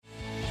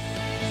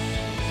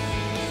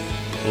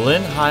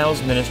Lynn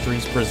Hiles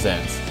Ministries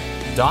presents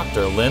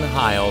Dr. Lynn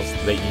Hiles,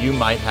 that you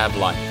might have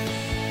life.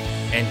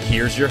 And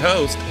here's your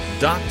host,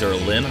 Dr.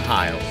 Lynn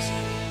Hiles.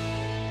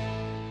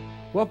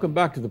 Welcome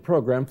back to the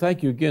program.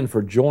 Thank you again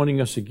for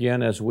joining us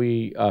again as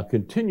we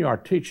continue our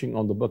teaching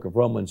on the book of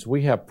Romans.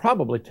 We have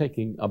probably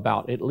taken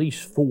about at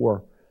least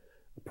 4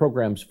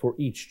 programs for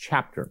each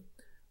chapter.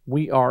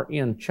 We are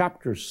in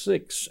chapter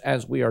 6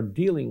 as we are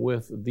dealing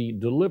with the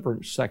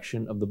deliverance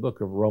section of the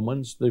book of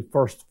Romans. The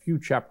first few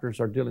chapters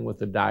are dealing with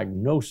the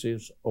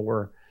diagnosis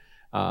or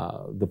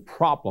the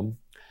problem.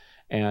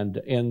 And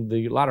in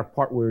the latter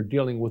part, we're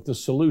dealing with the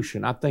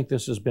solution. I think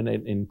this has been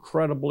an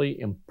incredibly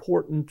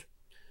important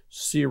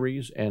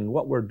series. And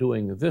what we're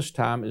doing this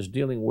time is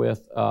dealing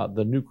with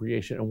the new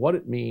creation and what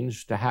it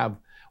means to have,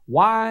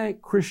 why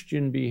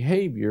Christian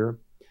behavior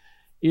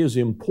is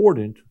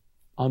important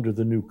under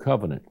the new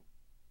covenant.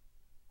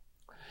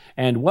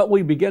 And what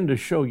we begin to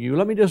show you,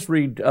 let me just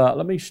read,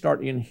 let me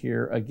start in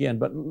here again,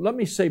 but let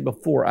me say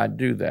before I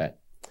do that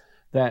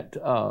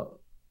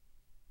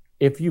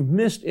if you've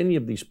missed any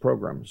of these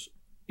programs,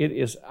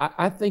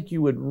 I think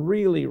you would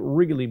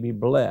really be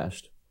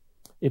blessed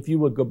if you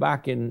would go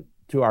back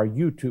into our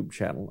YouTube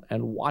channel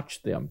and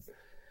watch them,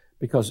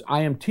 because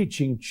I am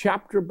teaching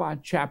chapter by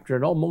chapter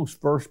and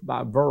almost verse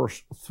by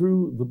verse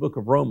through the book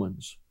of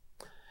Romans,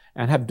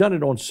 and have done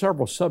it on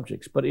several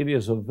subjects, but it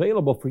is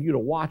available for you to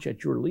watch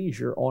at your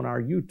leisure on our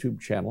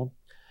YouTube channel.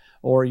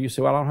 Or you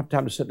say, well, I don't have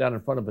time to sit down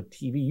in front of a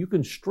TV. You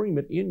can stream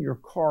it in your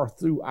car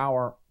through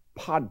our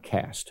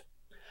podcast.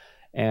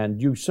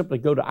 And you simply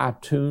go to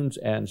iTunes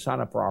and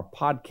sign up for our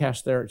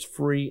podcast there. It's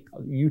free.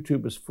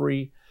 YouTube is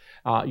free.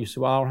 You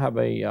say, well, I don't have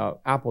a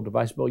Apple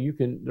device. Well,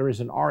 there is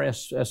an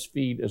RSS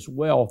feed as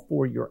well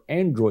for your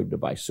Android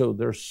device. So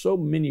there's so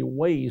many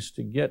ways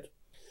to get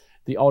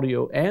the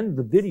audio and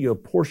the video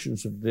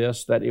portions of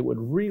this that it would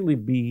really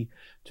be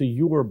to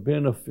your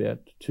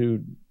benefit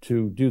to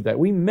do that.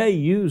 We may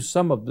use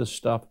some of this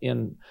stuff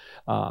in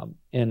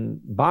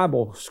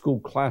Bible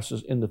school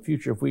classes in the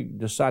future. If we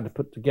decide to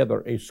put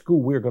together a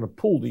school, we're going to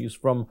pull these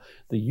from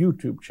the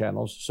YouTube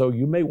channels. So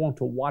you may want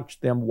to watch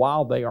them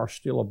while they are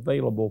still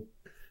available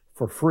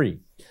for free.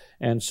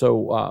 And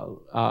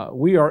so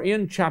we are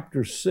in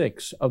chapter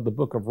 6 of the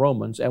book of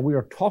Romans, and we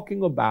are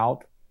talking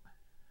about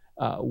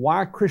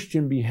why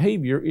Christian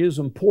behavior is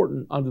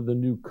important under the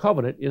new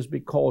covenant is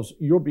because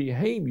your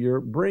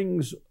behavior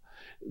brings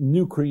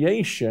new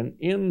creation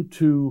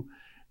into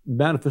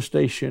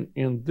manifestation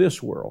in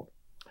this world.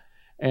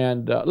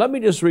 And let me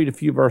just read a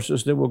few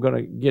verses, then we're going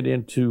to get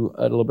into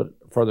a little bit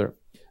further.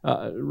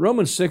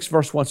 Romans 6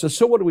 verse 1 says,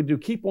 so what do we do?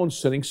 Keep on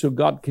sinning so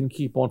God can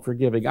keep on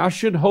forgiving. I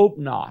should hope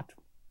not.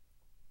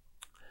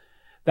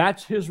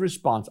 That's his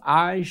response.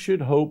 I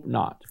should hope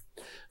not.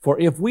 For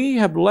if we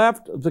have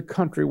left the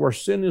country where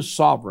sin is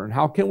sovereign,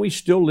 how can we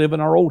still live in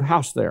our old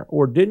house there?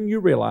 Or didn't you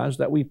realize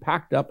that we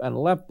packed up and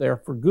left there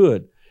for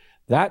good?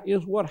 That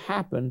is what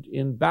happened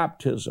in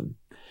baptism.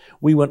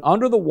 We went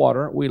under the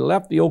water, we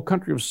left the old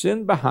country of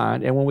sin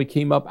behind, and when we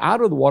came up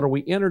out of the water,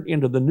 we entered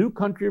into the new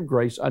country of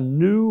grace, a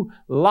new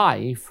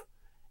life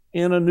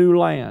in a new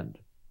land.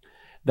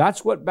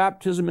 That's what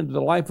baptism into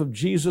the life of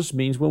Jesus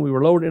means. When we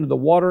were lowered into the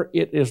water,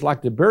 it is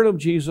like the burial of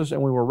Jesus,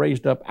 and we were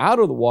raised up out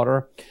of the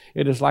water.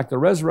 It is like the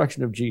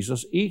resurrection of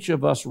Jesus, each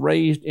of us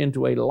raised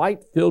into a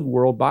light-filled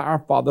world by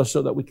our Father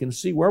so that we can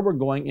see where we're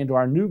going into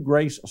our new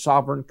grace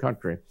sovereign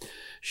country.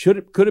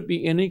 Could it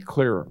be any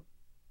clearer?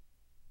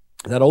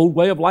 That old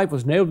way of life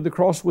was nailed to the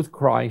cross with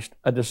Christ,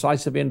 a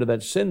decisive end to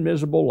that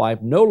sin-miserable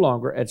life, no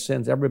longer at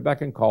sin's every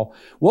beck and call.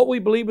 What we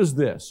believe is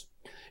this.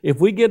 If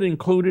we get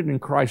included in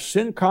Christ's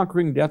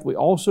sin-conquering death, we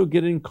also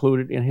get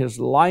included in his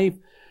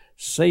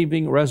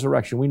life-saving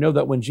resurrection. We know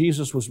that when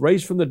Jesus was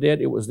raised from the dead,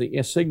 it was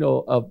the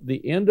signal of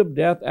the end of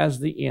death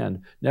as the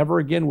end. Never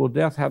again will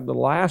death have the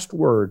last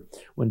word.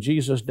 When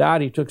Jesus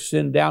died, he took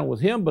sin down with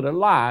him, but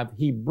alive,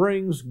 he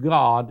brings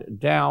God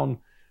down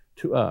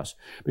to us.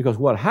 Because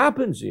what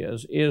happens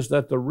is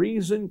that the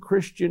reason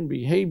Christian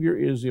behavior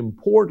is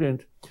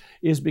important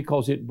is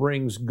because it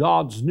brings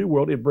God's new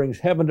world. It brings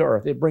heaven to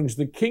earth. It brings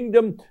the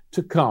kingdom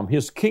to come.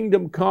 His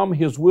kingdom come,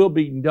 his will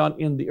being done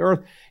in the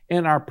earth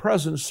in our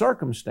present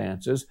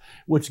circumstances,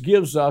 which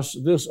gives us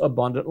this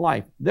abundant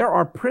life. There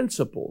are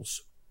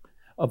principles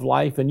of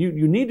life, and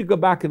you need to go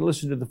back and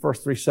listen to the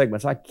first 3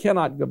 segments. I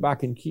cannot go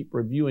back and keep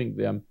reviewing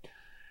them.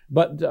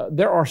 But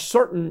there are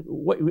certain,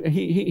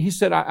 he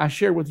said, I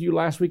shared with you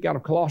last week out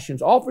of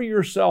Colossians, offer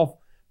yourself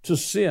to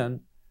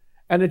sin,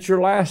 and it's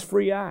your last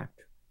free act.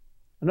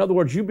 In other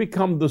words, you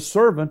become the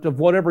servant of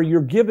whatever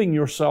you're giving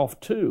yourself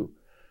to.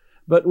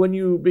 But when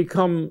you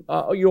become,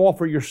 you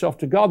offer yourself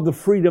to God, the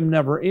freedom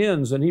never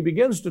ends. And he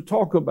begins to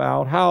talk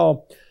about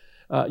how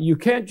you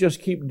can't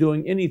just keep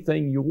doing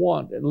anything you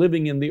want,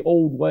 living in the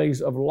old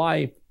ways of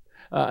life.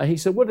 He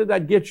said, what did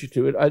that get you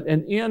to?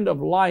 An end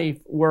of life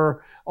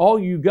where all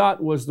you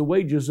got was the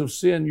wages of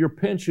sin. Your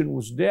pension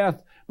was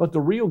death. But the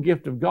real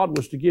gift of God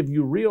was to give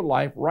you real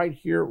life right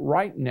here,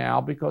 right now,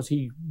 because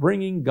he's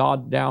bringing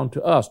God down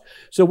to us.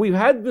 So we've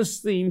had this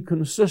theme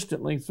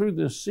consistently through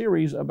this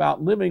series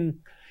about living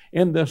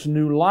in this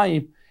new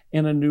life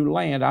in a new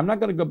land. I'm not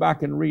going to go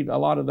back and read a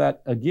lot of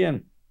that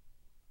again.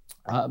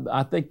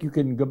 I think you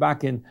can go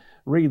back and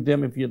read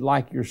them if you'd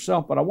like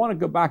yourself, but I want to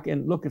go back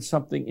and look at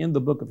something in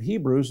the book of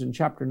Hebrews in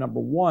chapter number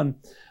 1.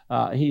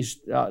 He's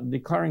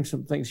declaring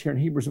some things here in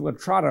Hebrews. I'm going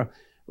to try to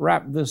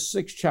wrap this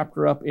 6th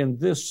chapter up in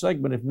this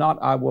segment. If not,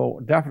 I will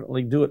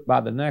definitely do it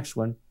by the next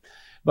one.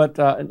 But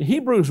in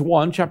Hebrews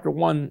 1, chapter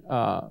 1,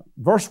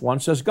 verse 1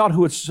 says, God,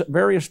 who at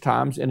various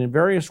times and in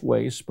various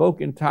ways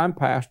spoke in time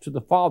past to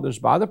the fathers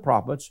by the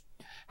prophets,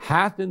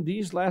 hath in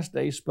these last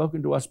days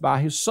spoken to us by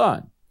his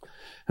Son,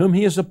 whom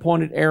he has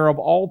appointed heir of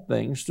all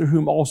things, through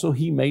whom also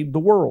he made the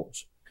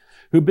worlds,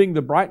 who being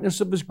the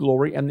brightness of his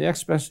glory and the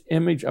express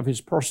image of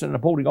his person, and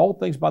upholding all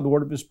things by the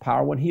word of his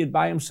power, when he had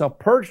by himself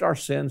purged our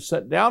sins,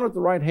 sat down at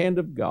the right hand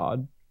of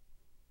God,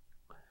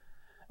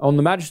 on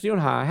the majesty on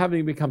high,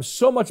 having become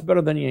so much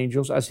better than the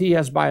angels, as he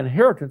has by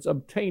inheritance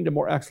obtained a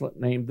more excellent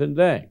name than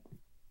they.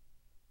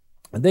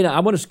 And then I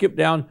want to skip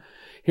down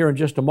here in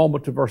just a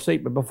moment to verse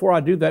 8. But before I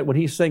do that, when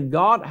he's saying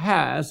God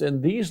has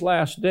in these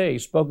last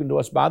days spoken to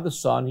us by the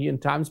Son, he in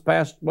times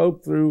past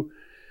spoke through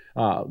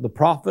the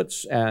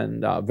prophets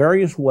and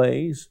various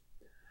ways,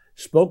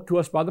 spoke to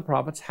us by the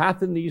prophets,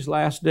 hath in these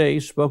last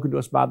days spoken to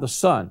us by the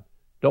Son.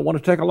 Don't want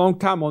to take a long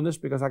time on this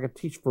because I could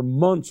teach for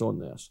months on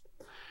this.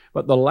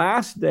 But the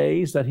last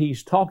days that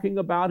he's talking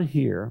about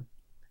here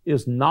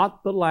is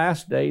not the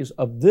last days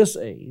of this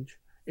age.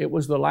 It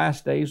was the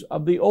last days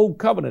of the Old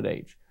Covenant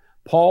age.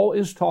 Paul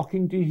is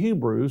talking to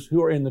Hebrews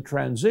who are in the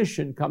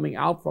transition coming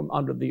out from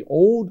under the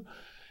old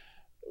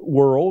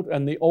world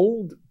and the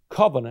old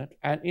covenant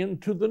and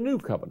into the new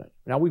covenant.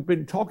 Now, we've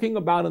been talking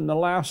about in the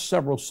last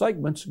several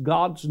segments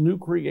God's new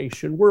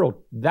creation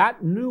world.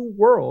 That new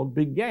world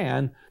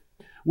began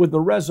with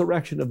the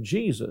resurrection of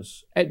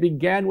Jesus. It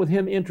began with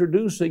him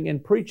introducing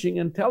and preaching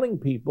and telling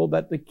people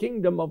that the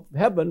kingdom of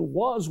heaven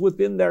was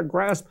within their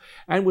grasp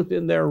and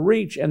within their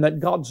reach, and that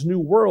God's new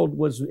world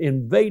was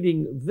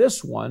invading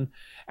this one,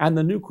 and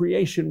the new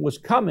creation was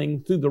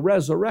coming through the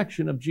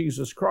resurrection of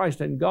Jesus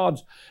Christ. And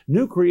God's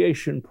new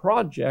creation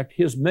project,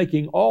 his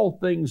making all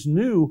things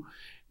new,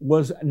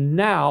 was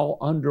now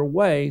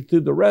underway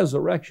through the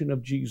resurrection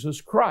of Jesus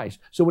Christ.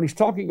 So when he's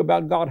talking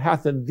about God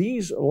hath in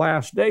these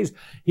last days,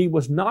 he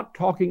was not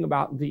talking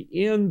about the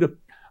end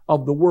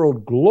of the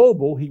world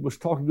global. He was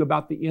talking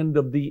about the end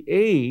of the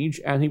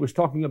age, and he was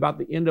talking about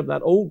the end of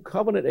that old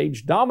covenant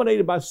age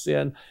dominated by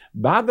sin,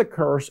 by the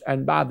curse,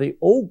 and by the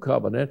old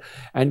covenant,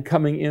 and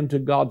coming into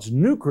God's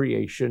new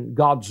creation,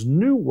 God's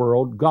new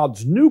world,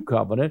 God's new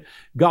covenant,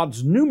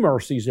 God's new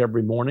mercies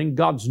every morning,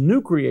 God's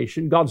new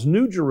creation, God's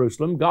new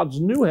Jerusalem, God's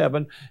new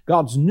heaven,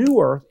 God's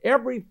new earth,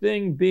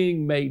 everything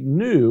being made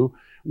new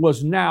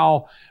was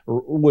now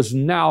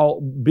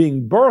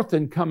being birthed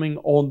and coming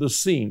on the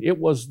scene. It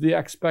was the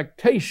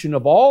expectation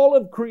of all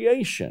of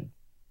creation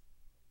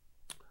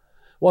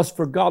was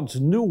for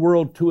God's new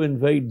world to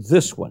invade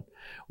this one.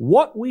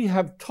 What we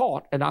have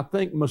taught, and I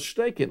think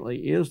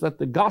mistakenly, is that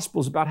the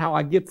gospel is about how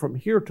I get from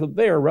here to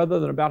there rather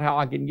than about how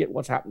I can get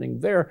what's happening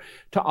there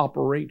to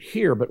operate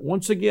here. But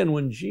once again,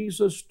 when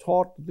Jesus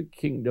taught the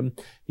kingdom,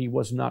 he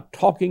was not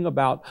talking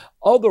about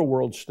other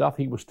world stuff.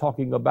 He was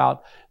talking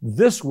about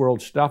this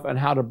world stuff and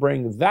how to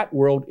bring that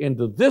world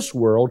into this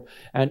world.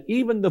 And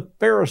even the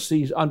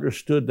Pharisees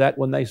understood that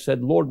when they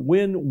said, Lord,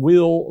 when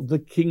will the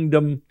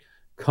kingdom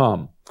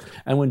come?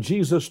 And when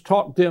Jesus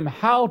taught them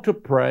how to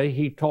pray,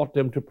 he taught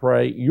them to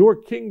pray, your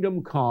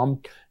kingdom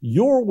come,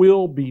 your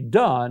will be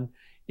done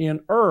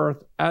in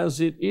earth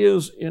as it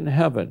is in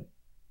heaven.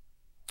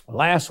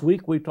 Last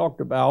week we talked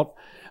about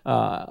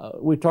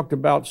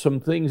some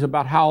things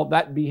about how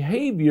that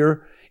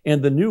behavior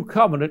in the new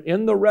covenant,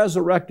 in the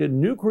resurrected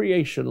new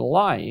creation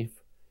life,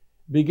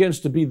 begins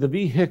to be the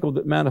vehicle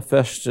that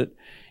manifests it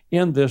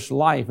in this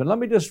life. And let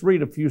me just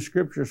read a few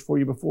scriptures for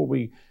you before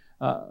we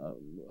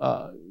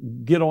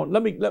get on.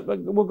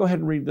 We'll go ahead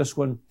and read this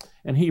one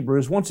in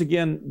Hebrews. Once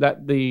again,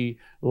 that the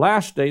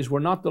last days were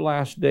not the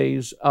last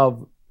days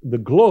of the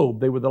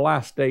globe. They were the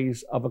last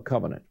days of a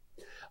covenant.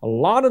 A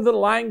lot of the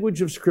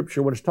language of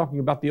Scripture, when it's talking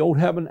about the old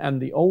heaven and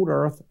the old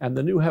earth and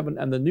the new heaven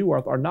and the new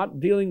earth, are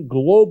not dealing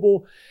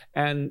global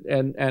and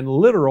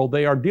literal.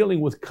 They are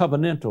dealing with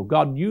covenantal.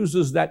 God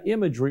uses that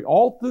imagery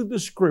all through the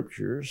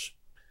Scriptures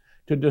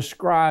to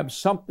describe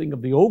something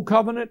of the old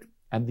covenant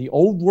and the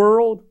old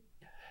world,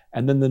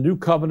 and then the new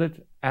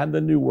covenant and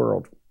the new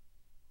world.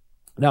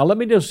 Now, let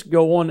me just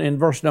go on in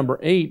verse number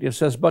 8. It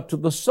says, but to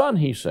the Son,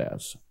 he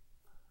says.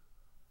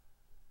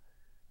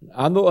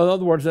 In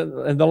other words,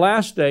 in the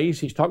last days,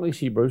 he's talking to these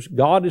Hebrews,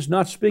 God is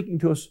not speaking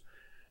to us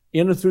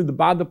in and through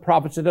by the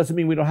prophets. It doesn't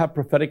mean we don't have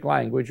prophetic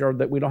language or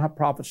that we don't have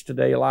prophets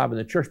today alive in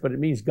the church, but it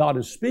means God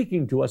is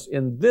speaking to us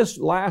in this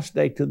last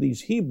day to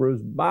these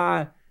Hebrews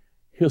by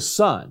his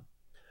Son,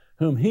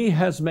 whom he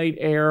has made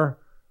heir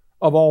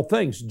of all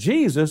things.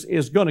 Jesus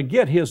is going to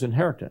get his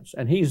inheritance,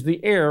 and he's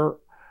the heir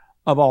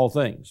of all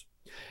things,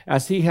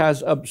 as he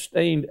has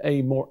obtained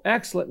a more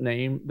excellent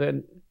name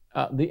than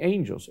the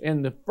angels.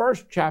 In the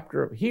first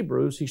chapter of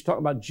Hebrews, he's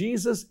talking about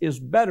Jesus is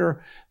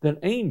better than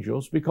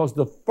angels because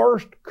the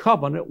first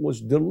covenant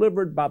was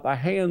delivered by the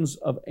hands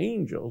of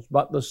angels,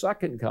 but the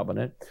second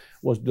covenant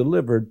was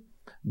delivered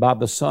by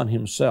the Son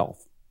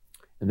himself.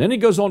 And then he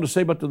goes on to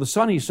say, but to the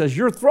Son he says,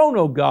 your throne,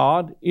 O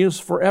God, is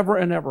forever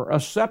and ever.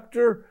 A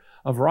scepter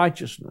of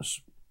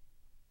righteousness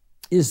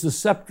is the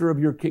scepter of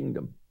your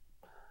kingdom.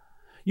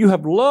 You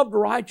have loved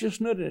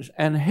righteousness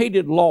and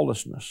hated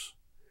lawlessness.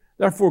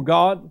 Therefore,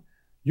 God,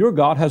 your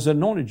God, has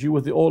anointed you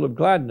with the oil of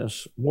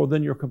gladness more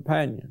than your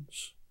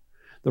companions.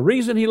 The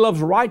reason he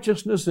loves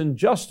righteousness and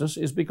justice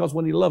is because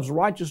when he loves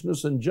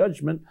righteousness and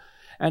judgment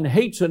and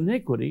hates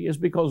iniquity is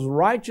because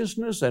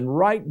righteousness and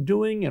right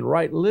doing and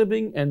right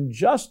living and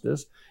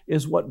justice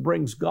is what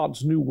brings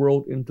God's new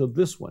world into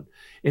this one.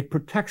 It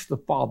protects the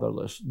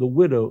fatherless, the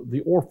widow,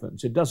 the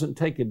orphans. It doesn't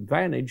take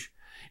advantage.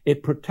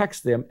 It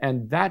protects them,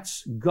 and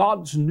that's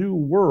God's new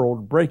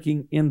world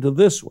breaking into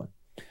this one.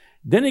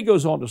 Then he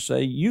goes on to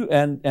say, you,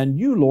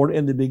 Lord,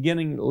 in the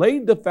beginning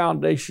laid the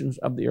foundations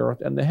of the earth,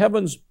 and the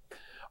heavens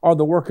are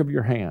the work of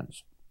your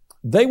hands.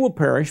 They will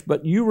perish,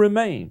 but you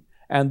remain,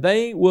 and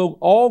they will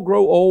all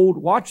grow old,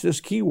 watch this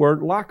key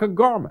word, like a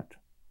garment.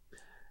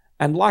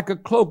 And like a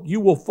cloak, you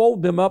will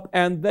fold them up,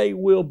 and they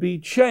will be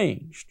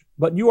changed.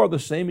 But you are the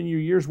same, and your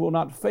years will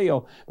not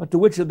fail. But to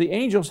which of the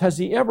angels has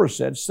he ever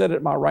said, sit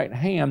at my right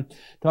hand,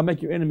 till I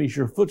make your enemies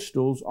your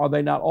footstools? Are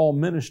they not all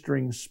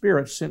ministering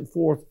spirits sent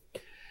forth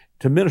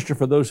to minister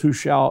for those who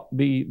shall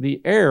be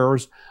the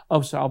heirs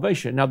of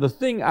salvation? Now, the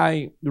thing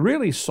I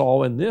really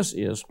saw in this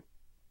is,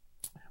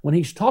 when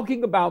he's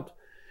talking about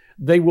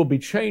they will be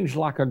changed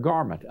like a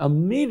garment,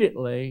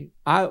 immediately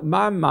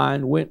my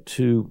mind went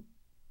to,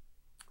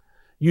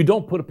 you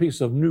don't put a piece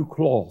of new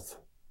cloth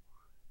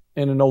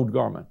in an old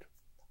garment,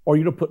 or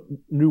you don't put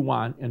new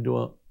wine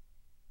into an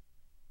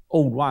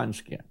old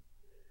wineskin.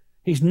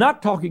 He's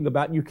not talking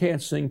about you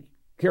can't sing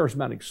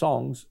charismatic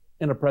songs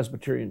in a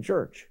Presbyterian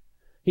church.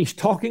 He's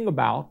talking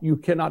about you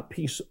cannot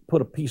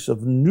put a piece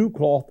of new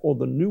cloth or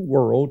the new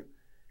world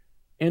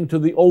into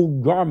the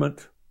old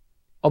garment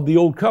of the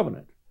old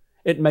covenant.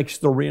 It makes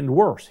the rend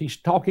worse. He's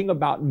talking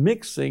about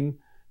mixing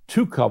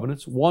two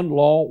covenants, one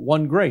law,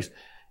 one grace.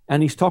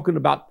 And he's talking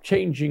about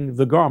changing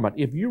the garment.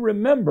 If you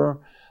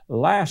remember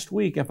last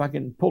week, if I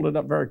can pull it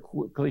up very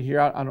quickly here,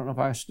 I don't know if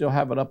I still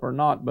have it up or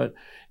not, but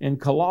in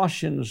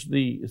Colossians,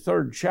 the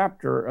 3rd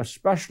chapter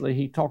especially,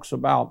 he talks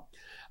about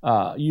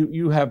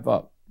you have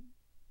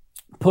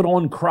put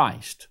on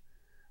Christ.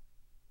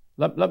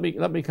 Let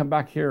me come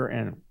back here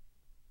and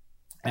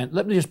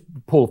let me just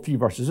pull a few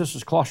verses. This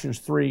is Colossians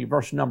 3,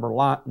 verse number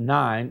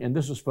 9, and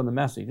this is from the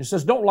Message. It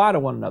says, don't lie to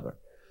one another.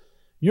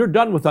 You're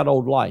done with that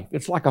old life.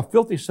 It's like a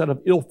filthy set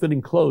of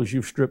ill-fitting clothes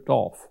you've stripped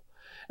off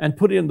and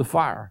put in the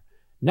fire.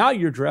 Now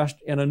you're dressed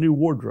in a new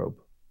wardrobe.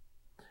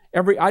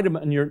 Every item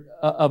in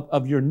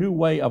of your new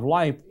way of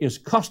life is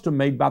custom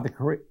made by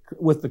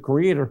with the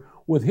Creator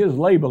with His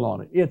label on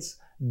it. It's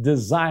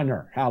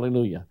designer.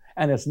 Hallelujah.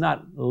 And it's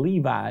not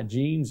Levi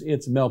jeans,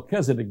 it's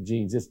Melchizedek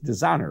jeans. It's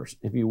designers,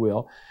 if you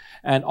will.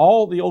 And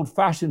all the old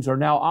fashions are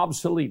now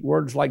obsolete.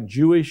 Words like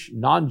Jewish,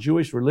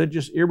 non-Jewish,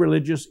 religious,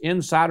 irreligious,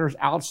 insiders,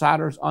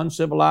 outsiders,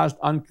 uncivilized,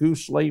 uncouth,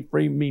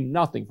 slave-free mean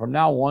nothing. From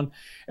now on,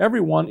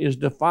 everyone is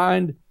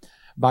defined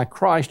by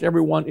Christ.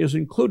 Everyone is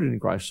included in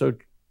Christ.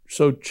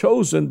 So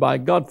chosen by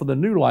God for the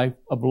new life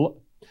of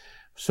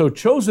So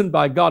chosen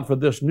by God for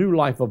this new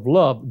life of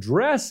love,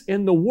 dress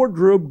in the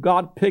wardrobe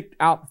God picked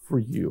out for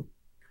you.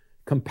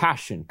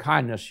 Compassion,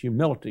 kindness,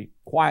 humility,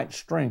 quiet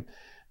strength,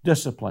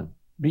 discipline.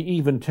 Be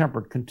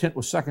even-tempered, content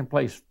with second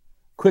place,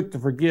 quick to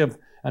forgive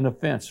an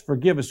offense.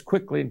 Forgive as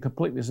quickly and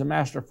completely as the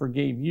Master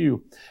forgave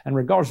you. And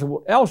regardless of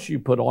what else you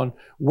put on,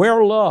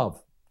 wear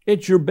love.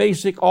 It's your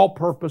basic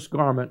all-purpose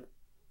garment.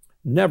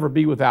 Never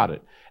be without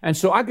it. And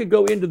so I could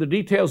go into the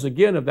details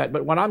again of that,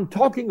 but what I'm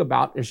talking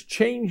about is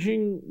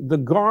changing the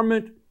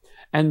garment,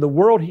 and the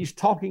world he's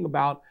talking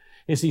about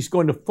is he's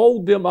going to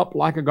fold them up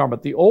like a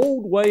garment. The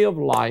old way of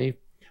life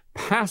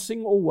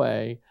passing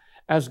away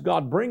as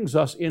God brings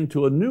us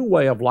into a new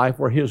way of life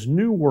where His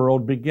new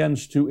world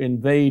begins to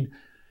invade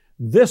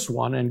this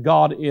one, and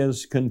God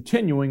is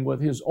continuing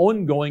with His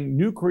ongoing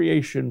new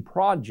creation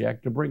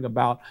project to bring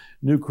about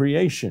new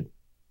creation.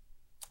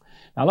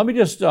 Now let me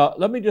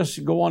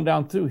just go on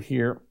down through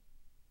here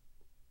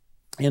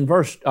in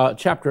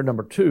chapter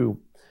number 2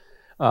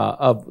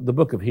 of the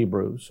book of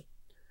Hebrews.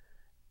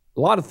 A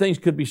lot of things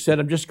could be said.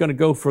 I'm just going to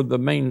go for the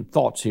main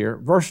thoughts here.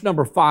 Verse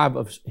number 5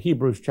 of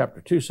Hebrews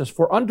chapter 2 says,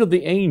 for unto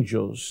the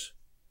angels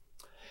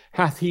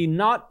hath He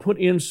not put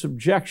in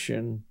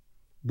subjection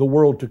the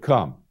world to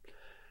come.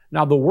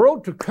 Now the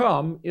world to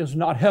come is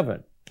not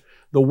heaven.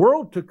 The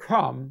world to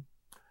come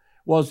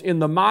was in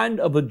the mind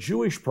of a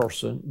Jewish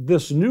person,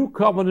 this new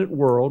covenant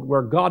world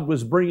where God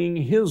was bringing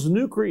His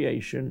new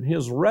creation,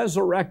 His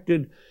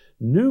resurrected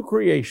new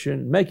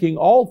creation, making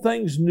all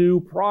things new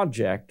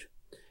project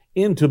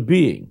into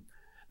being.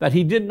 That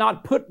He did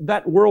not put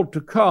that world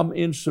to come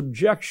in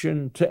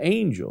subjection to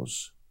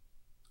angels.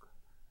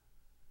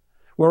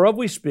 whereof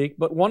we speak,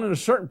 but one in a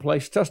certain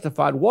place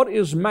testified, What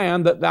is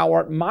man that thou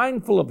art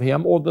mindful of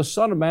him, or the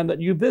son of man that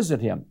you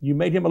visit him? You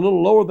made him a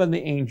little lower than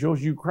the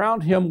angels. You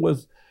crowned him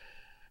with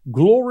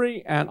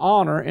glory and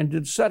honor, and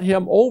did set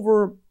him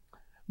over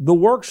the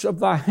works of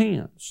thy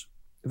hands.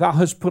 Thou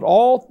hast put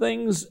all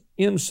things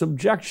in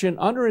subjection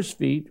under his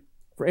feet,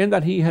 for in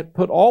that he had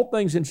put all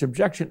things in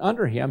subjection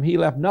under him, he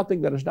left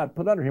nothing that is not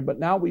put under him. But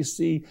now we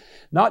see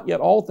not yet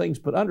all things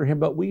put under him,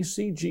 but we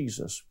see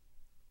Jesus,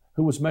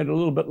 who was made a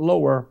little bit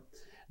lower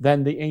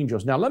than the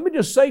angels. Now, let me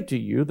just say to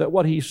you that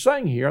what he's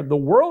saying here, the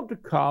world to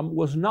come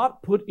was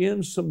not put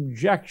in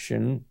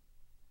subjection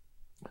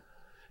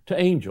to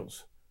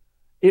angels.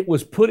 It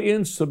was put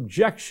in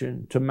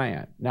subjection to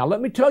man. Now, let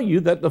me tell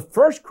you that the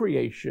first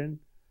creation,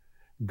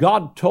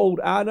 God told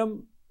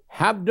Adam,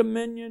 have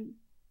dominion,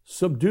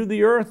 subdue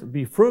the earth,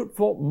 be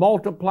fruitful,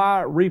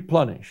 multiply,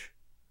 replenish.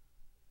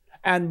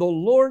 And the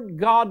Lord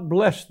God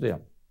blessed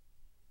them.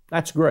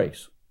 That's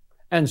grace.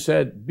 And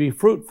said, be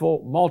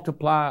fruitful,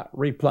 multiply,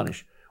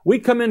 replenish. We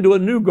come into a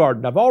new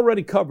garden. I've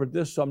already covered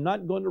this, so I'm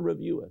not going to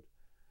review it.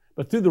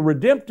 But through the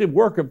redemptive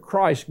work of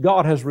Christ,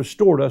 God has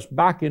restored us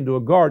back into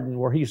a garden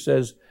where he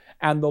says,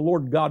 and the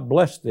Lord God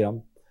blessed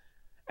them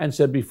and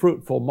said, be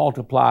fruitful,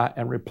 multiply,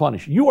 and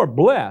replenish. You are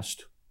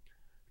blessed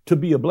to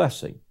be a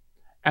blessing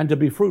and to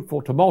be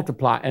fruitful, to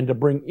multiply, and to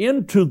bring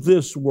into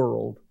this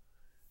world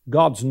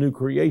God's new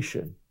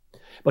creation.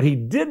 But he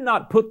did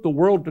not put the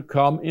world to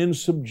come in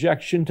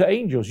subjection to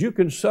angels. You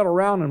can sit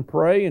around and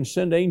pray and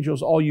send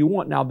angels all you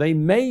want. Now, they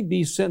may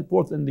be sent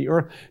forth in the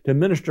earth to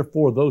minister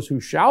for those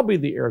who shall be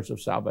the heirs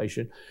of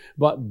salvation,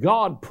 but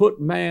God put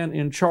man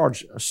in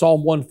charge.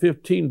 Psalm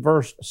 115,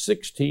 verse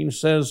 16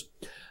 says,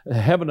 the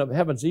heaven of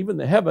heavens, even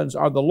the heavens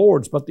are the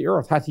Lord's, but the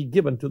earth hath he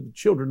given to the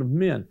children of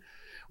men.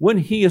 When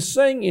he is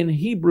saying in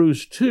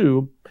Hebrews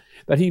 2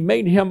 that he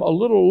made him a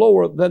little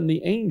lower than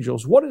the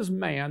angels, what is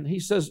man? He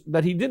says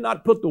that he did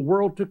not put the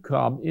world to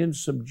come in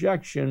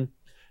subjection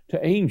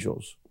to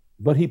angels,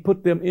 but he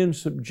put them in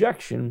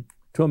subjection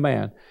to a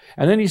man.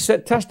 And then he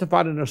said,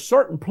 testified in a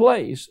certain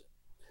place,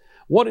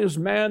 what is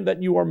man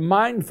that you are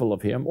mindful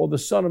of him, or the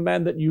son of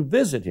man that you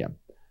visit him?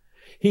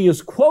 He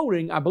is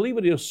quoting, I believe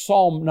it is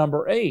Psalm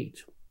number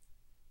 8,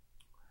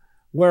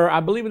 where I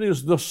believe it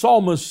is the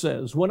psalmist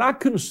says, when I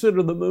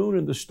consider the moon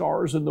and the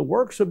stars and the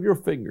works of your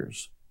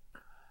fingers,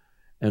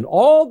 and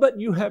all that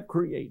you have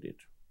created,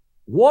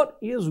 what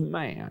is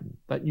man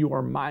that you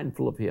are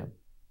mindful of him?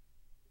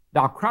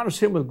 Thou crownest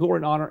him with glory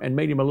and honor and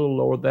made him a little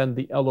lower than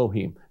the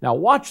Elohim. Now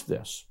watch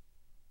this.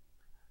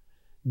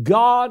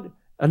 God,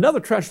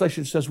 another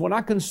translation says, when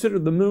I consider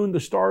the moon,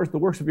 the stars, the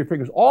works of your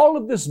fingers, all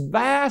of this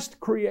vast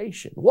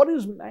creation, what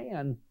is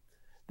man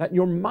that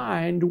your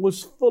mind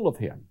was full of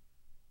him?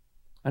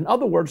 In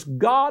other words,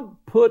 God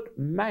put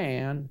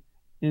man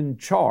in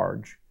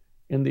charge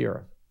in the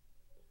earth.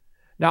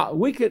 Now,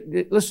 we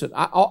could, listen,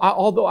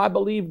 although I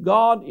believe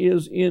God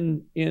is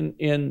in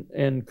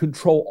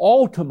control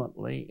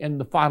ultimately in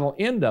the final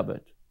end of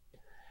it,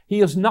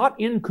 he is not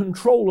in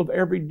control of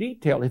every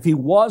detail. If he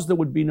was, there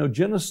would be no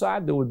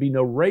genocide, there would be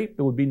no rape,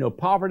 there would be no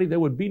poverty, there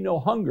would be no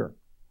hunger.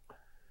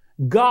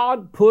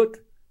 God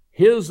put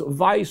his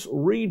vice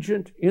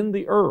regent in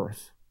the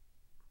earth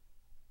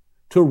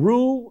to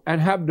rule and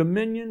have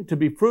dominion, to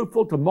be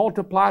fruitful, to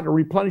multiply, to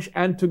replenish,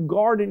 and to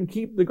guard and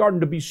keep the garden,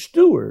 to be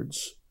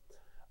stewards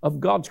of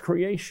God's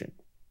creation.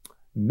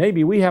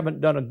 Maybe we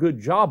haven't done a good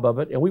job of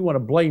it, and we want to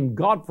blame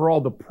God for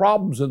all the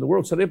problems in the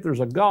world. So if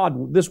there's a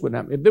God, this wouldn't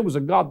happen. If there was a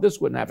God,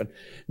 this wouldn't happen.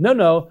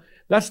 No,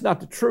 that's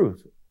not the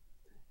truth.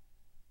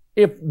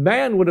 If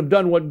man would have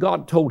done what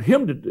God told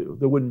him to do,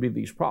 there wouldn't be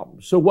these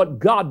problems. So what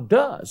God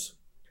does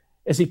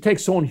is he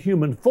takes on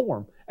human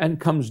form and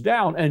comes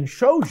down and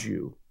shows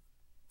you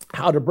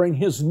how to bring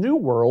his new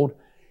world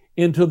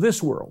into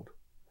this world.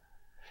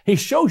 He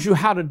shows you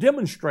how to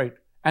demonstrate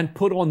and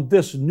put on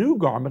this new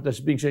garment that's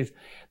being changed,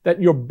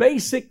 that your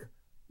basic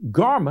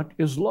garment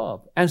is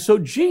love. And so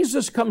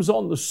Jesus comes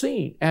on the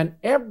scene, and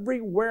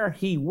everywhere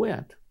he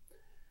went,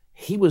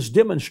 he was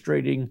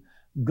demonstrating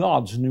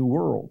God's new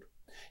world.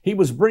 He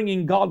was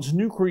bringing God's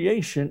new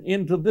creation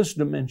into this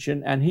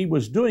dimension, and he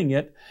was doing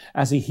it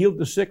as he healed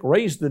the sick,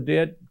 raised the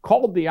dead,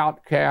 called the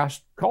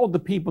outcast, called the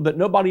people that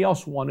nobody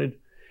else wanted,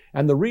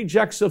 and the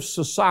rejects of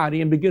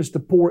society, and begins to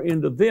pour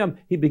into them.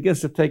 He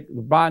begins to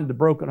bind the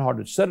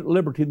brokenhearted, set at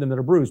liberty them that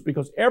are bruised.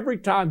 Because every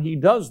time he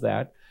does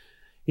that,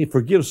 he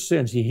forgives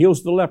sins. He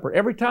heals the leper.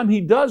 Every time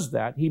he does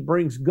that, he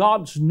brings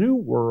God's new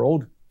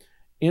world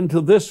into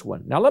this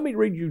one. Now let me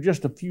read you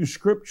just a few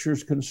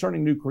scriptures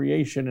concerning new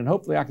creation, and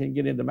hopefully I can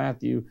get into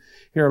Matthew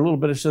here a little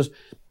bit. It says,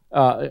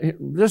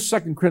 this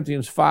 2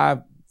 Corinthians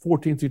 5,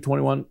 14 through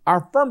 21,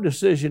 our firm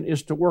decision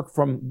is to work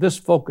from this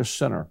focus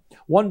center.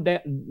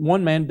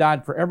 One man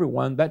died for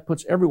everyone. That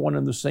puts everyone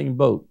in the same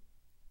boat.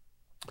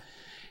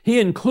 He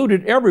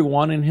included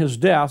everyone in his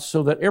death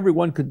so that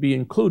everyone could be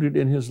included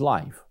in his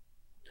life.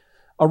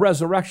 A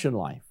resurrection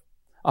life.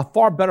 A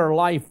far better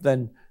life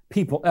than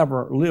people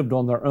ever lived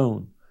on their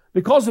own.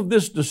 Because of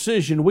this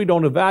decision, we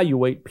don't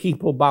evaluate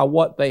people by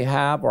what they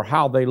have or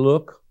how they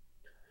look.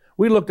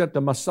 We looked at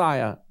the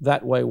Messiah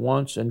that way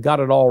once and got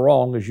it all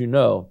wrong, as you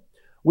know.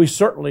 We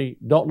certainly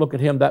don't look at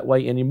him that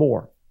way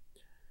anymore.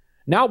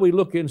 Now we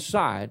look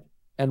inside,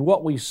 and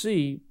what we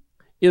see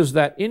is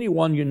that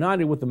anyone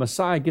united with the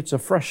Messiah gets a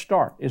fresh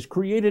start, is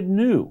created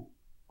new.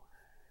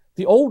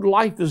 The old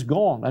life is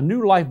gone, a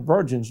new life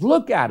burgeons.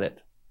 Look at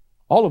it.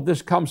 All of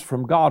this comes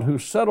from God, who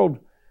settled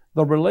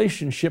the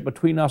relationship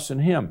between us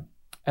and him,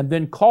 and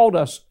then called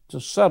us to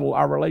settle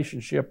our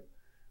relationship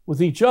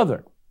with each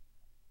other.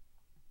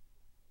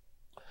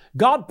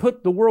 God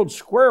put the world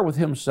square with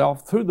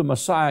himself through the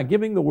Messiah,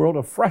 giving the world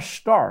a fresh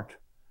start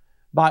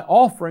by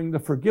offering the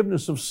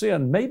forgiveness of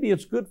sin. Maybe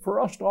it's good for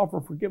us to offer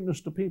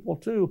forgiveness to people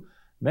too.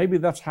 Maybe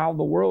that's how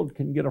the world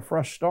can get a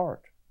fresh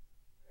start.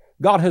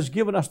 God has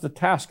given us the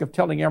task of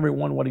telling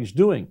everyone what he's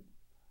doing.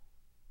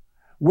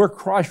 We're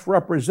Christ's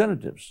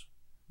representatives.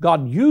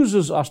 God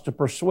uses us to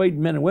persuade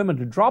men and women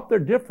to drop their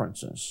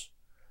differences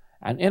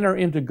and enter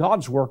into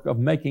God's work of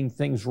making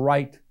things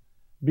right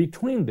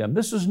between them.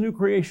 This is a new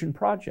creation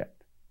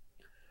project.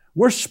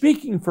 We're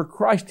speaking for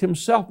Christ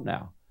himself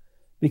now.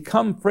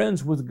 Become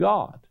friends with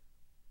God.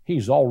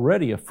 He's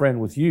already a friend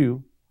with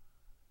you.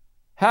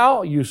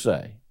 How, you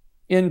say?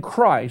 In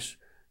Christ,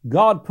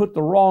 God put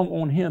the wrong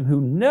on him who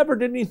never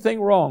did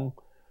anything wrong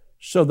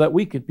so that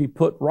we could be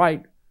put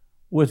right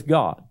with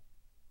God.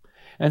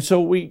 And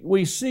so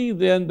we see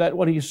then that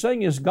what he's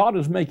saying is God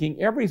is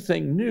making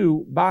everything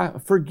new by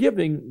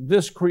forgiving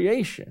this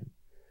creation,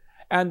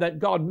 and that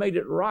God made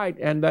it right,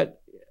 and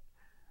that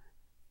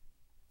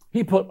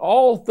he put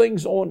all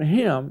things on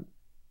him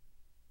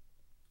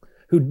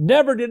who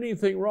never did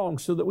anything wrong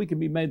so that we can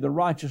be made the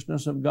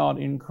righteousness of God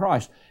in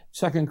Christ.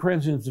 2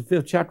 Corinthians, the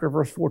 5th chapter,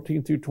 verse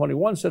 14 through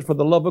 21 says, for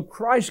the love of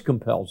Christ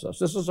compels us.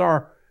 This is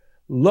our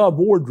love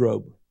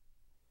wardrobe.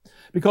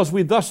 Because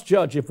we thus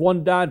judge, if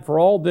one died for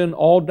all, then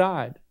all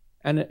died.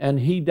 And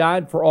he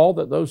died for all,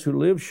 that those who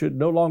live should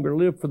no longer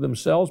live for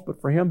themselves, but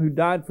for him who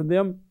died for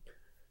them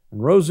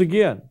and rose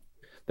again.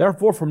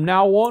 Therefore, from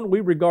now on,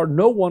 we regard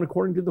no one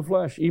according to the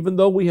flesh. Even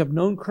though we have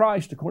known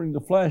Christ according to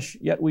the flesh,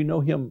 yet we know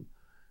him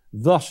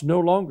thus no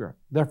longer.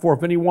 Therefore,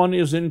 if anyone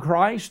is in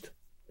Christ,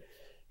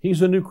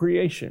 he's a new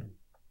creation.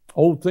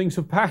 Old things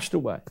have passed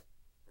away.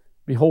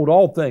 Behold,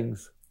 all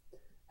things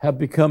have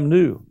become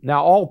new.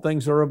 Now all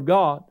things are of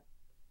God,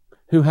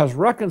 who has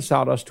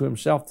reconciled us to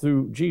himself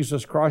through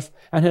Jesus Christ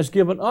and has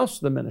given us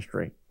the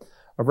ministry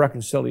of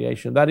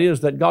reconciliation. That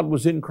is, that God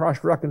was in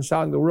Christ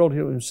reconciling the world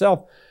to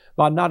himself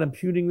by not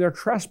imputing their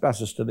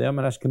trespasses to them,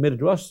 and has committed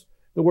to us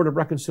the word of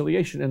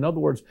reconciliation. In other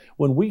words,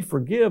 when we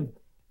forgive,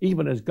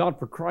 even as God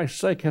for Christ's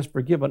sake has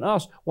forgiven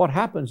us, what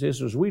happens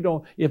is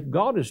if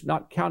God is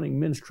not counting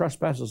men's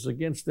trespasses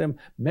against them,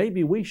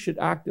 maybe we should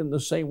act in the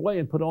same way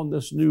and put on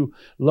this new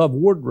love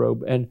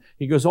wardrobe. And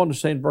he goes on to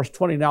say in verse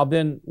 20, now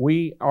then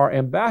we are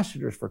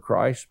ambassadors for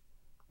Christ,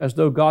 as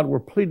though God were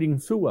pleading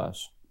through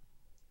us.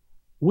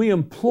 We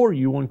implore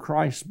you on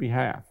Christ's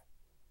behalf,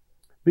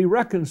 be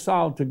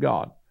reconciled to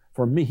God.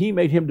 For me, he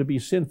made him to be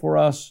sin for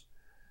us,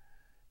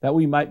 that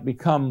we might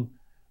become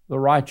the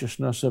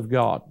righteousness of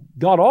God.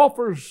 God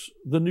offers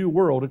the new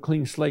world a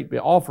clean slate by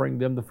offering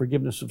them the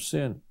forgiveness of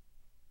sin.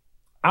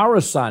 Our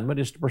assignment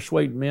is to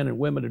persuade men and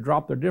women to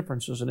drop their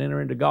differences and enter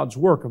into God's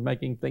work of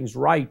making things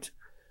right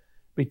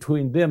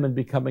between them and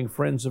becoming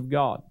friends of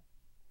God.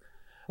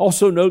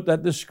 Also note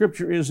that this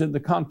scripture is in the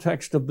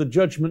context of the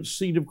judgment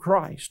seat of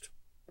Christ.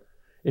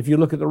 If you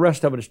look at the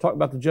rest of it, it's talking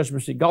about the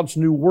judgment seat. God's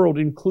new world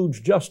includes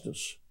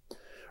justice.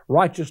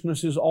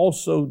 Righteousness is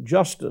also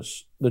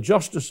justice, the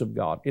justice of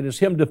God. It is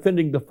him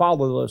defending the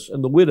fatherless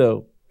and the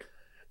widow,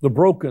 the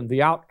broken,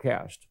 the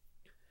outcast.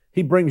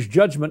 He brings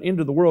judgment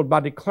into the world by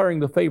declaring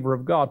the favor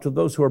of God to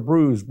those who are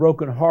bruised,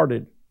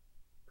 brokenhearted.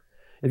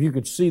 If you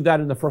could see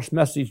that in the first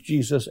message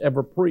Jesus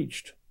ever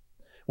preached,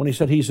 when he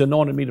said, he's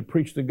anointed me to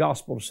preach the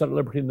gospel, to set at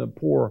liberty the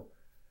poor,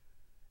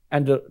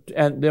 and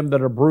them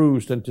that are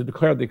bruised, and to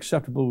declare the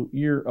acceptable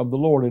year of the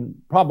Lord. And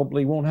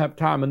probably won't have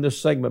time in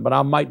this segment, but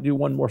I might do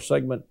one more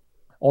segment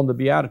on the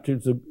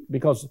Beatitudes,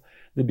 because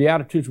the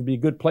Beatitudes would be a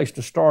good place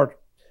to start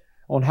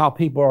on how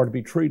people are to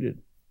be treated.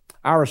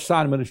 Our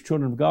assignment as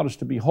children of God is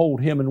to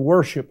behold him in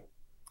worship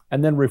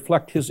and then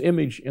reflect his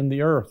image in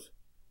the earth.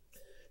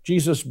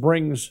 Jesus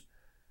brings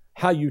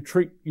how you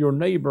treat your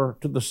neighbor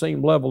to the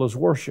same level as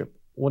worship.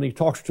 When he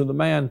talks to the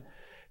man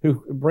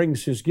who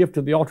brings his gift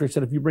to the altar, he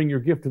said, if you bring your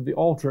gift to the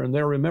altar and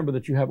there remember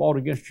that you have aught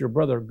against your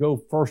brother, go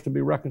first to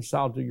be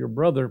reconciled to your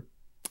brother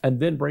and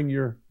then bring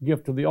your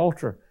gift to the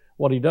altar.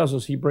 What he does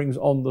is he brings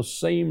on the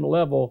same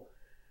level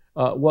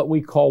what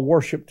we call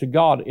worship to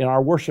God. In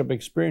our worship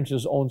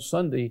experiences on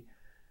Sunday,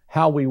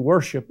 how we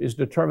worship is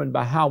determined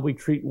by how we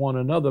treat one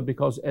another,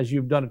 because as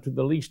you've done it to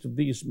the least of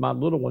these, my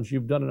little ones,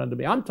 you've done it unto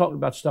me. I'm talking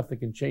about stuff that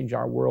can change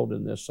our world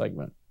in this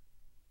segment.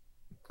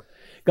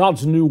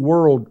 God's new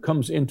world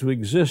comes into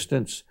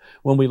existence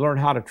when we learn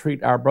how to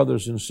treat our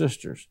brothers and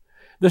sisters.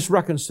 This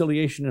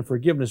reconciliation and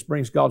forgiveness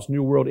brings God's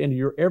new world into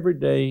your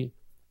everyday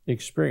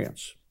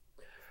experience.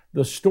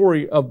 The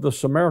story of the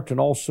Samaritan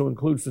also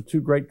includes the two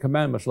great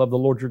commandments. Love the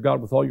Lord your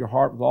God with all your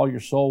heart, with all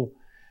your soul,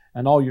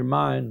 and all your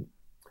mind.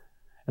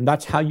 And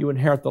that's how you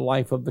inherit the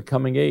life of the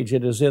coming age.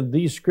 It is in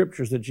these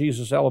scriptures that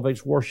Jesus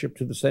elevates worship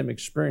to the same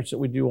experience that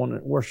we do on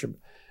worship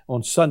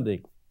on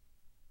Sunday.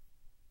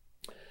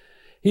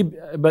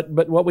 But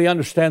what we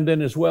understand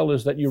then as well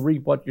is that you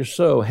reap what you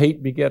sow.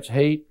 Hate begets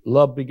hate,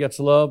 love begets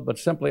love, but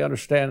simply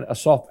understand a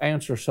soft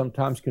answer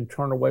sometimes can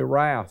turn away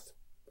wrath.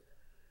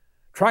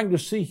 Trying to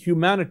see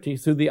humanity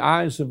through the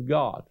eyes of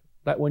God,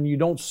 that when you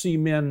don't see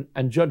men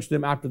and judge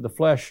them after the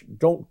flesh,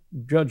 don't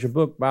judge a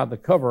book by the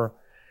cover.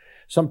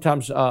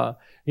 Sometimes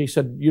he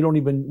said, we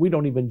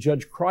don't even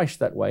judge Christ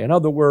that way. In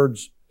other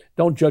words,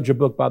 don't judge a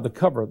book by the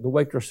cover. The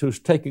waitress who's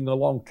taking a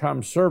long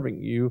time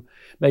serving you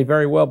may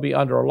very well be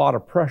under a lot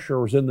of pressure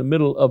or is in the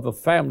middle of a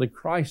family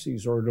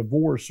crisis or a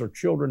divorce or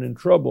children in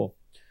trouble.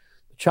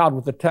 The child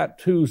with the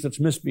tattoos that's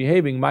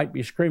misbehaving might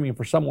be screaming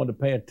for someone to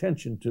pay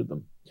attention to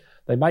them.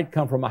 They might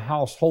come from a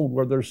household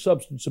where there's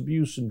substance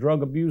abuse and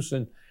drug abuse,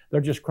 and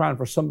they're just crying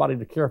for somebody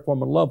to care for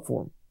them and love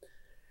for them.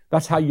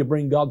 That's how you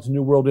bring God's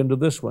new world into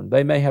this one.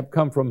 They may have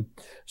come from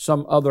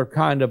some other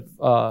kind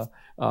of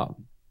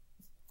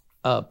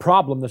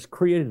problem that's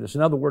created this.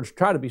 In other words,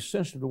 try to be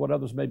sensitive to what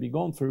others may be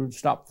going through and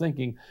stop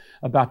thinking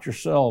about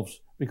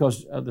yourselves,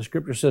 because the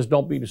scripture says,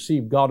 don't be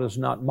deceived. God is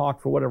not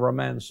mocked, for whatever a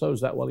man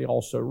sows, that will he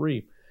also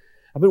reap.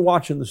 I've been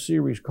watching the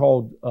series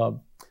called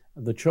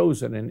The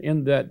Chosen, and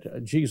in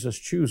that Jesus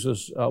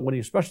chooses, when he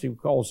especially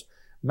calls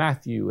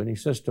Matthew, and he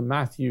says to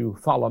Matthew,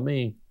 follow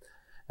me.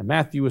 And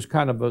Matthew is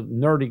kind of a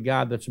nerdy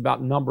guy that's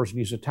about numbers, and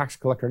he's a tax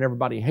collector, and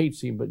everybody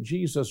hates him. But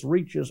Jesus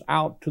reaches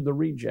out to the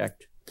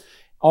reject.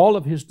 All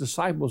of his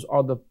disciples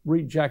are the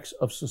rejects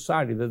of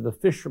society. They're the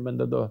fishermen.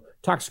 They're the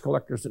tax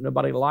collectors that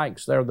nobody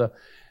likes. They're the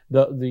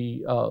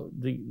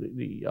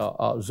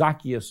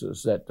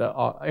Zacchaeuses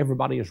that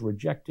everybody is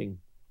rejecting.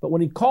 But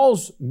when he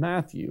calls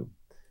Matthew,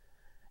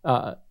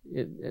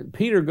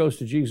 Peter goes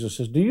to Jesus and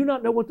says, do you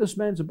not know what this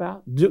man's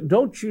about?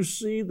 Don't you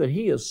see that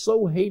he is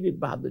so hated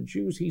by the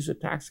Jews? He's a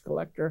tax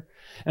collector.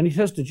 And he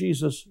says to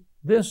Jesus,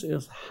 this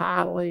is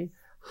highly,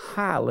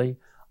 highly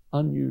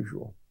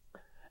unusual.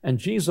 And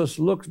Jesus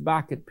looks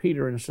back at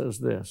Peter and says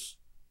this,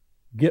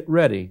 get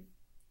ready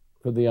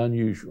for the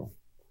unusual,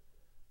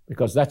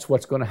 because that's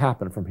what's going to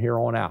happen from here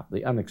on out.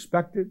 The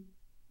unexpected,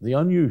 the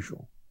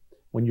unusual.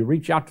 When you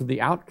reach out to the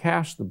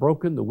outcast, the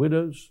broken, the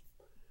widows,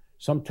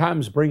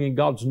 sometimes bringing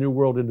God's new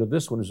world into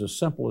this one is as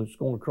simple as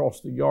going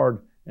across the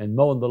yard and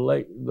mowing the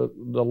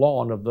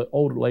lawn of the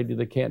old lady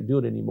that can't do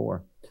it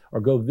anymore, or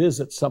go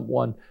visit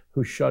someone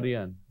who's shut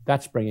in.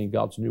 That's bringing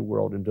God's new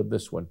world into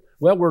this one.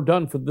 Well, we're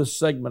done for this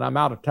segment. I'm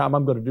out of time.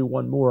 I'm going to do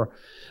one more.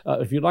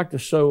 If you'd like to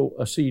sow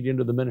a seed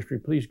into the ministry,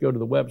 please go to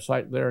the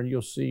website there, and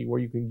you'll see where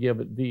you can give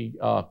it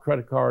via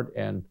credit card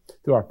and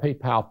through our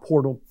PayPal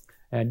portal.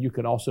 And you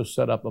can also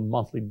set up a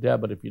monthly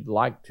debit if you'd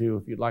like to.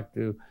 If you'd like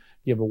to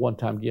give a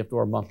one-time gift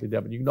or a monthly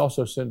debit. You can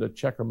also send a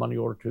check or money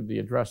order to the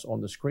address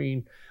on the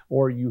screen,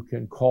 or you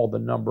can call the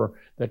number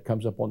that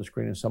comes up on the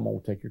screen and someone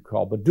will take your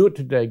call. But do it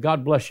today.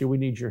 God bless you. We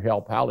need your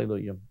help.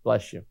 Hallelujah.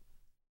 Bless you.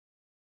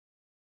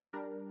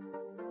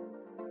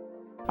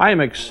 I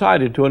am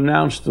excited to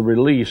announce the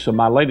release of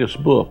my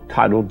latest book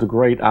titled The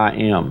Great I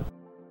Am.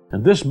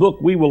 In this book,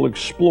 we will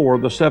explore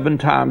the 7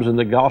 times in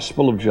the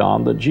Gospel of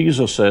John that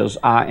Jesus says,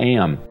 I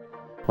am.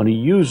 When he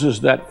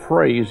uses that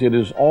phrase, it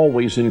is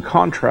always in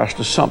contrast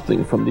to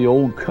something from the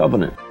Old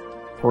Covenant.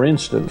 For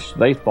instance,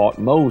 they thought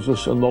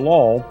Moses and the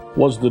law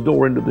was the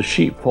door into the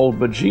sheepfold,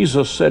 but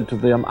Jesus said to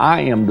them,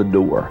 I am the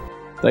door.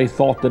 They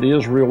thought that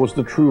Israel was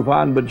the true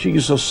vine, but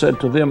Jesus said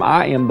to them,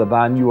 I am the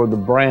vine, you are the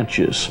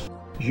branches.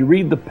 As you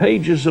read the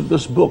pages of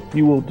this book,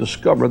 you will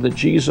discover that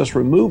Jesus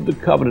removed the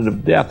covenant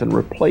of death and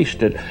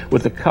replaced it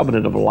with the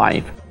covenant of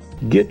life.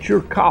 Get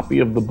your copy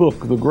of the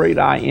book, The Great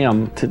I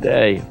Am,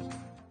 today.